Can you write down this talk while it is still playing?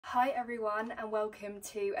Hi everyone and welcome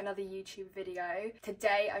to another YouTube video.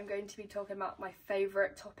 Today I'm going to be talking about my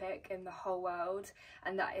favourite topic in the whole world,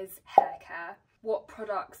 and that is hair care. What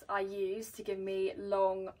products I use to give me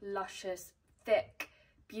long, luscious, thick,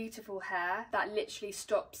 beautiful hair that literally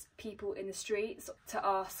stops people in the streets to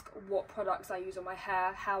ask what products I use on my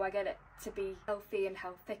hair, how I get it to be healthy and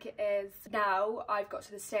how thick it is. Now I've got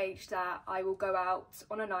to the stage that I will go out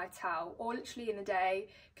on a night out or literally in the day,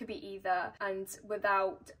 could be either, and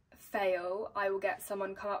without fail I will get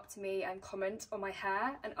someone come up to me and comment on my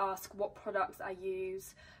hair and ask what products I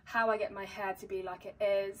use, how I get my hair to be like it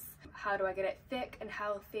is, how do I get it thick and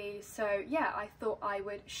healthy. So yeah, I thought I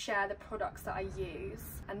would share the products that I use,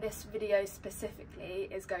 and this video specifically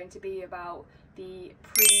is going to be about the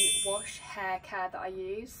pre-wash hair care that I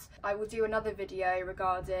use. I will do another video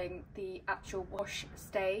regarding the actual wash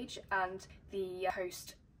stage and the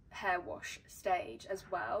post hair wash stage as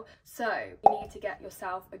well. So you need to get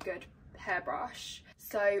yourself a good hairbrush.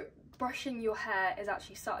 So brushing your hair is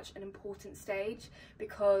actually such an important stage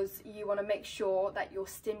because you want to make sure that you're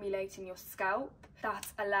stimulating your scalp. That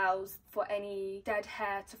allows for any dead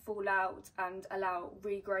hair to fall out and allow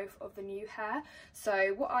regrowth of the new hair.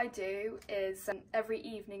 So what I do is every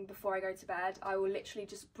evening before I go to bed, I will literally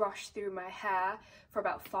just brush through my hair for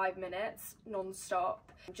about 5 minutes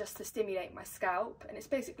non-stop just to stimulate my scalp, and it's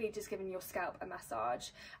basically just giving your scalp a massage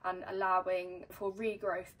and allowing for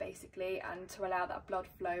regrowth basically, and to allow that blood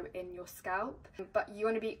flow in your scalp. But you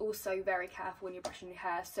want to be also very careful when you're brushing your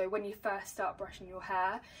hair. So when you first start brushing your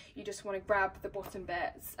hair, you just want to grab the bottom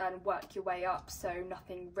bits and work your way up so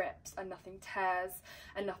nothing rips and nothing tears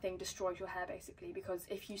and nothing destroys your hair basically, because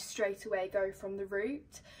if you straight away go from the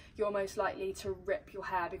root, you're most likely to rip your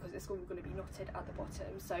hair because it's going to be knotted at the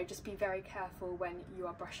bottom. So just be very careful when you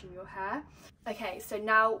are brushing your hair. Okay, so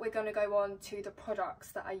now we're going to go on to the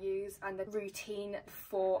products that I use and the routine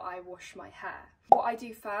before I wash my hair. What I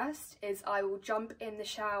do first is I will jump in the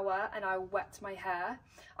shower and I will wet my hair.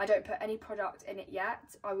 I don't put any product in it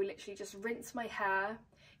yet. I will literally just rinse my hair,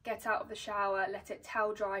 get out of the shower, let it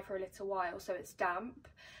towel dry for a little while so it's damp.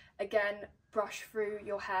 Again, brush through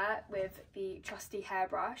your hair with the trusty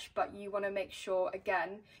hairbrush, but you want to make sure,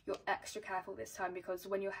 again, you're extra careful this time because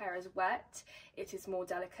when your hair is wet, it is more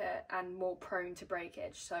delicate and more prone to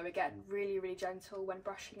breakage. So again, really gentle when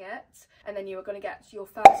brushing it. And then you are going to get your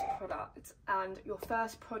first product, and your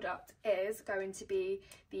first product is going to be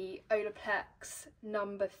the Olaplex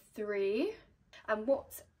number 3. And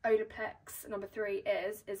what Olaplex number 3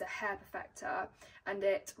 is a hair perfector, and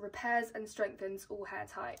it repairs and strengthens all hair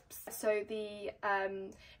types. So the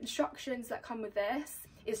instructions that come with this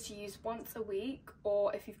is to use once a week,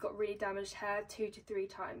 or if you've got really damaged hair, 2 to 3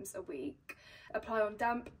 times a week. Apply on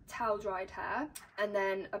damp towel dried hair, and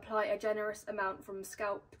then apply a generous amount from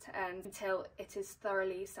scalp to end until it is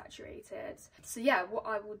thoroughly saturated. So yeah, what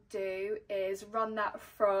I will do is run that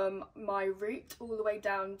from my root all the way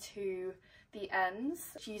down to the ends.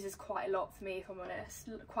 It uses quite a lot for me, if I'm honest,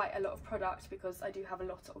 quite a lot of product because I do have a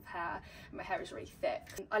lot of hair and my hair is really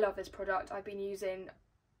thick. I love this product. I've been using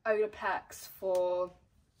Olaplex for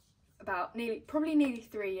about probably nearly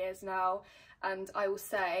 3 years now, and I will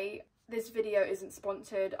say this video isn't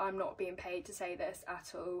sponsored. I'm not being paid to say this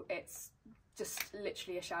at all. It's just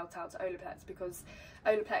literally a shout out to Olaplex because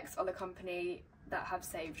Olaplex are the company that have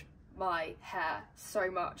saved my hair so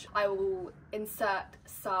much. I will insert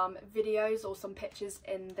some videos or some pictures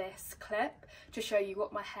in this clip to show you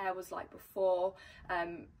what my hair was like before,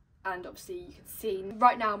 and obviously you can see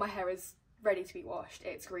right now my hair is ready to be washed.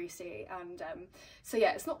 It's greasy, and so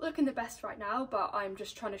yeah, it's not looking the best right now, but I'm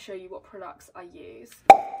just trying to show you what products I use.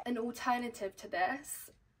 An alternative to this,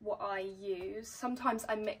 what I use, sometimes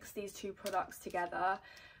I mix these two products together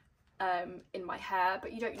in my hair,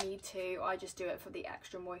 but you don't need to. I just do it for the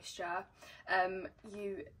extra moisture.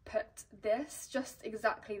 You put this just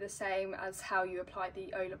exactly the same as how you apply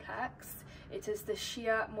the Olaplex. It is the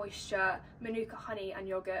Shea Moisture Manuka Honey and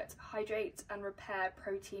Yogurt Hydrate and Repair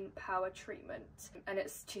Protein Power Treatment, and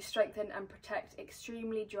it's to strengthen and protect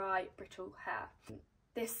extremely dry, brittle hair.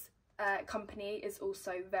 This company is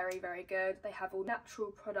also very good. They have all natural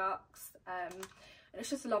products, and it's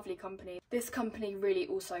just a lovely company. This company really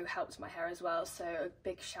also helps my hair as well, so a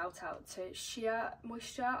big shout out to Shea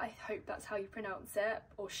Moisture. I hope that's how you pronounce it,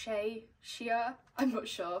 or Shea, I'm not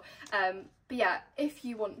sure. But yeah, if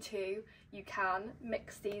you want to, you can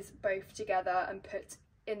mix these both together and put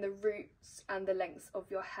in the roots and the lengths of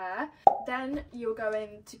your hair. Then you're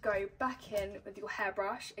going to go back in with your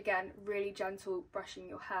hairbrush, again really gentle brushing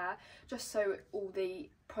your hair just so all the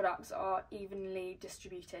products are evenly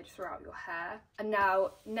distributed throughout your hair. And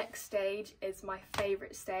now next stage is my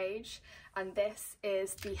favourite stage, and this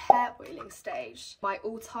is the hair oiling stage. My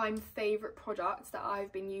all-time favourite product that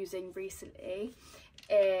I've been using recently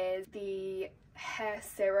is the hair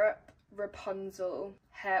syrup Rapunzel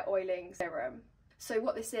hair oiling serum. So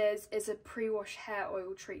what this is a pre-wash hair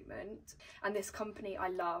oil treatment, and this company I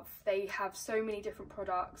love. They have so many different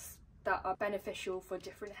products that are beneficial for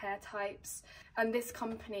different hair types, and this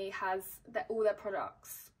company has all their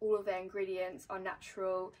products, all of their ingredients are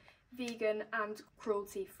natural, vegan and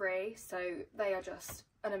cruelty free, so they are just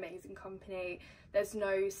an amazing company. There's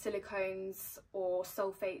no silicones or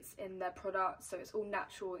sulfates in their products, so it's all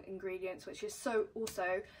natural ingredients, which is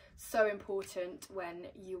also so important when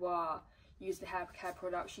you are using hair care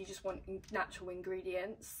products. You just want natural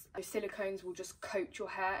ingredients. Those silicones will just coat your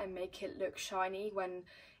hair and make it look shiny when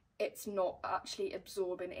it's not actually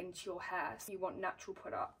absorbing into your hair. So you want natural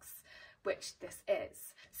products, which this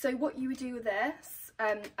is. So what you would do with this,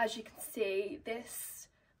 as you can see, this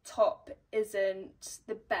top isn't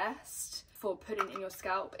the best for putting in your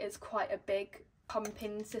scalp. It's quite a big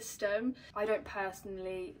pumping system. I don't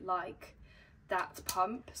personally like that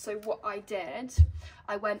pump, so what I did,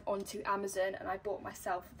 I went onto Amazon and I bought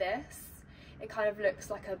myself this. It kind of looks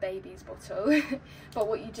like a baby's bottle but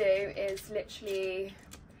what you do is literally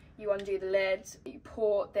you undo the lid, you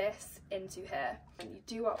pour this into here and you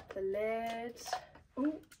do up the lid.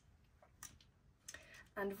 Ooh.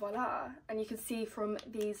 And voila, and you can see from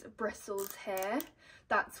these bristles here,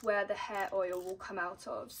 that's where the hair oil will come out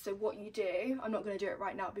of. So what you do, I'm not going to do it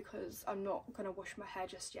right now because I'm not going to wash my hair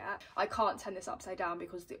just yet. I can't turn this upside down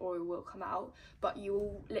because the oil will come out, but you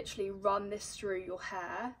will literally run this through your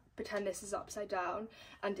hair, pretend this is upside down,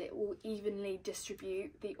 and it will evenly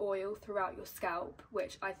distribute the oil throughout your scalp,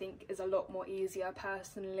 which I think is a lot more easier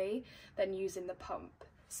personally than using the pump.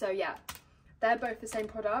 So yeah, they're both the same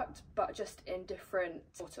product but just in different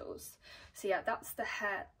bottles. So yeah, that's the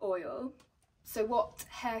hair oil. So what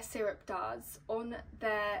hair syrup does, on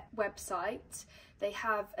their website they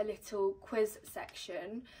have a little quiz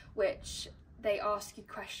section which they ask you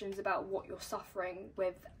questions about what you're suffering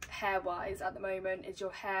with hair wise at the moment. Is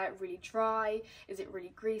your hair really dry? Is it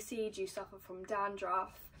really greasy? Do you suffer from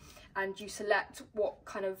dandruff? And you select what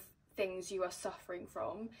kind of things you are suffering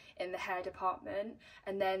from in the hair department,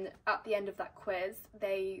 and then at the end of that quiz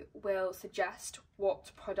they will suggest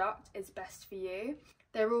what product is best for you.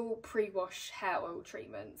 They're all pre-wash hair oil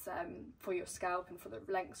treatments for your scalp and for the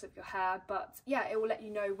lengths of your hair, but yeah, it will let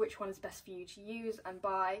you know which one is best for you to use and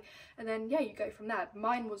buy, and then yeah, you go from there.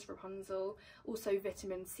 Mine was Rapunzel, also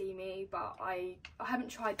vitamin C me, but I haven't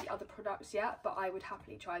tried the other products yet, but I would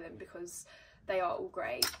happily try them because they are all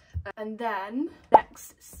great. And then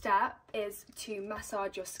next step is to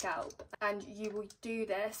massage your scalp, and you will do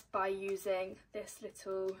this by using this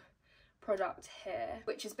little product here,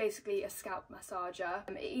 which is basically a scalp massager.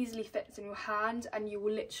 It easily fits in your hand, and you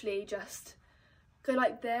will literally just go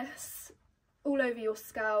like this all over your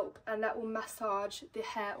scalp, and that will massage the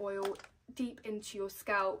hair oil deep into your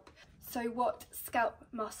scalp. So what scalp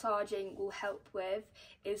massaging will help with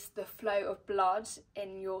is the flow of blood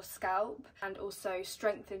in your scalp, and also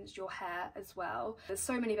strengthens your hair as well. There's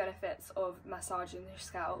so many benefits of massaging your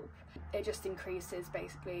scalp. It just increases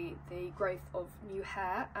basically the growth of new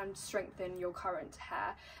hair and strengthen your current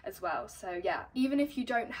hair as well. So yeah, even if you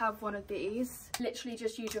don't have one of these, literally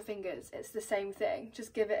just use your fingers. It's the same thing.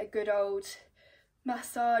 Just give it a good old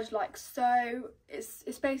massage like so. It's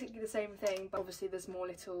basically the same thing, but obviously there's more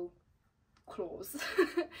little claws.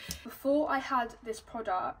 Before I had this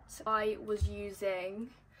product, I was using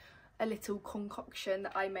a little concoction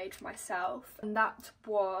that I made for myself, and that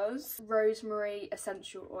was rosemary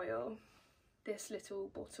essential oil, this little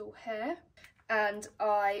bottle here. And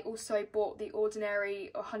I also bought the ordinary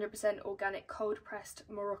 100% organic cold pressed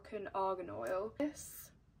Moroccan argan oil, this,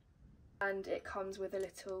 and it comes with a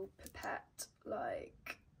little pipette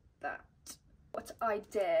like that. What I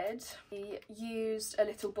did, I used a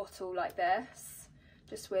little bottle like this,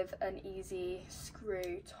 just with an easy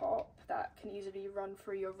screw top that can easily run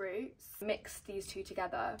through your roots. Mix these two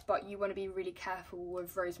together, but you want to be really careful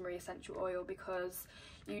with rosemary essential oil because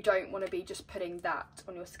you don't want to be just putting that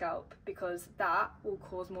on your scalp, because that will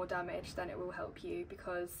cause more damage than it will help you,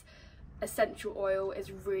 because essential oil is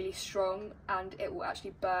really strong and it will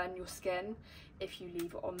actually burn your skin if you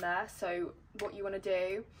leave it on there. So what you want to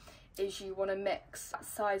do is you want to mix that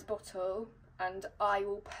size bottle, and I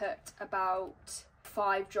will put about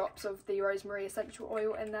 5 drops of the rosemary essential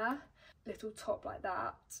oil in there. Little top like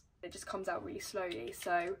that. It just comes out really slowly,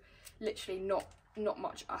 so literally not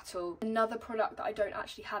much at all. Another product that I don't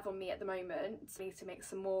actually have on me at the moment, I need to make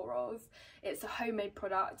some more of. It's a homemade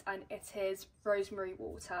product and it is rosemary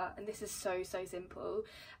water, and this is so simple,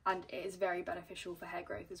 and it is very beneficial for hair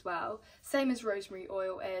growth as well. Same as rosemary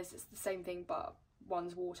oil is, it's the same thing, but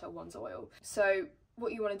one's water, one's oil. So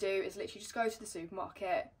what you want to do is literally just go to the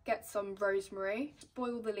supermarket, get some rosemary,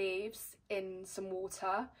 boil the leaves in some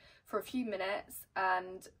water for a few minutes,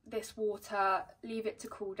 and this water, leave it to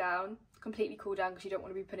cool down, completely cool down, because you don't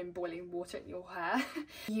want to be putting boiling water in your hair.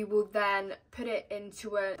 You will then put it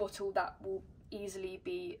into a bottle that will easily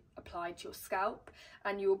be applied to your scalp,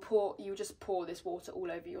 and you will just pour this water all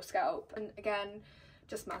over your scalp, and again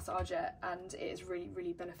just massage it, and it is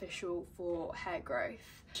really beneficial for hair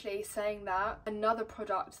growth. Actually, saying that, another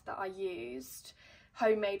product that I used,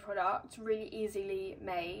 homemade product, really easily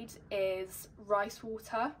made, is rice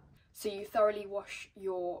water. So you thoroughly wash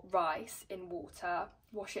your rice in water,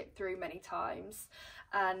 wash it through many times,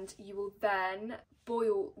 and you will then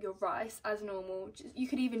boil your rice as normal. You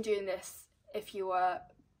could even do this if you were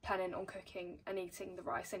planning on cooking and eating the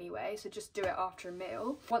rice anyway, so just do it after a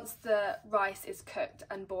meal. Once the rice is cooked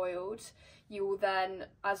and boiled, you will then,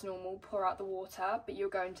 as normal, pour out the water, but you're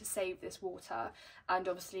going to save this water and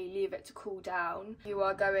obviously leave it to cool down. You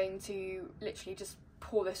are going to literally just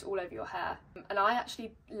pour this all over your hair, and I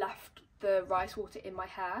actually left the rice water in my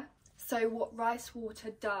hair. So what rice water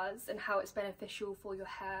does and how it's beneficial for your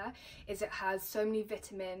hair is it has so many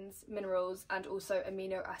vitamins, minerals, and also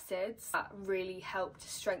amino acids that really help to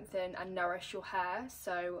strengthen and nourish your hair.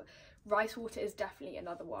 So rice water is definitely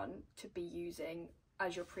another one to be using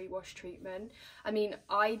as your pre-wash treatment. I mean,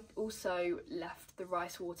 I also left the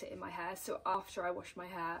rice water in my hair, so after I washed my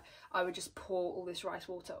hair, I would just pour all this rice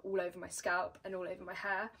water all over my scalp and all over my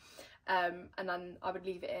hair, and then I would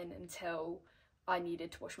leave it in until I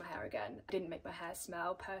needed to wash my hair again. It didn't make my hair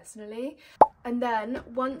smell personally. And then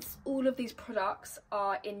once all of these products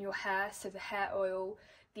are in your hair, so the hair oil,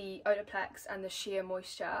 the Olaplex and the Shea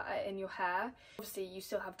moisture are in your hair, obviously you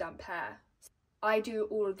still have damp hair. I do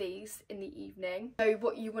all of these in the evening. So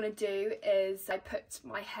what you want to do is I put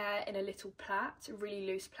my hair in a little plait, a really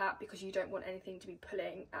loose plait, because you don't want anything to be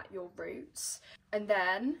pulling at your roots. And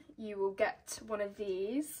then you will get one of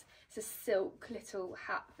these. It's a silk little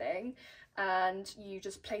hat thing, and you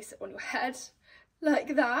just place it on your head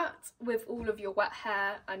like that with all of your wet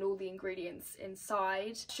hair and all the ingredients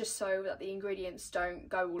inside, just so that the ingredients don't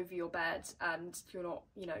go all over your bed and you're not,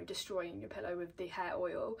 you know, destroying your pillow with the hair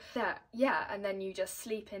oil. Yeah, and then you just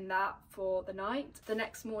sleep in that for the night. The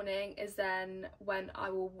next morning is then when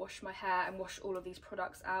I will wash my hair and wash all of these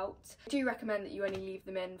products out. I do recommend that you only leave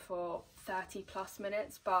them in for 30+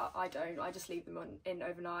 minutes, but I don't. I just leave them in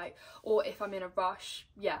overnight, or if I'm in a rush,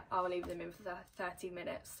 yeah, I'll leave them in for 30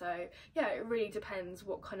 minutes. So yeah, it really depends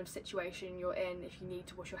what kind of situation you're in, if you need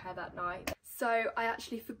to wash your hair that night. So I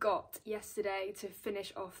actually forgot yesterday to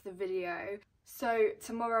finish off the video. So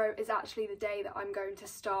tomorrow is actually the day that I'm going to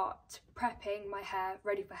start prepping my hair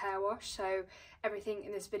ready for hair wash. So everything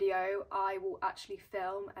in this video I will actually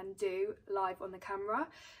film and do live on the camera,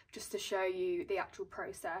 just to show you the actual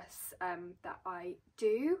process that I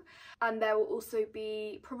do. And there will also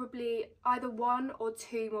be probably either 1 or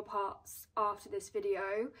 2 more parts after this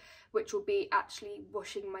video, which will be actually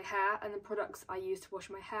washing my hair and the products I use to wash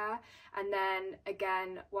my hair, and then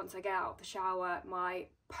again once I get out of the shower, my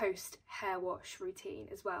post hair wash routine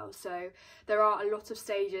as well. So there are a lot of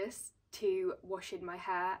stages to washing my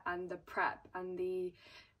hair, and the prep and the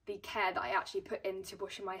care that I actually put into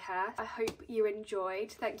washing my hair. I hope you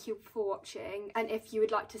enjoyed. Thank you for watching, and if you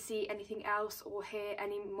would like to see anything else or hear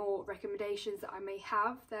any more recommendations that I may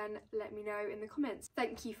have, then let me know in the comments.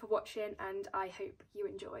 Thank you for watching, and I hope you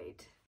enjoyed.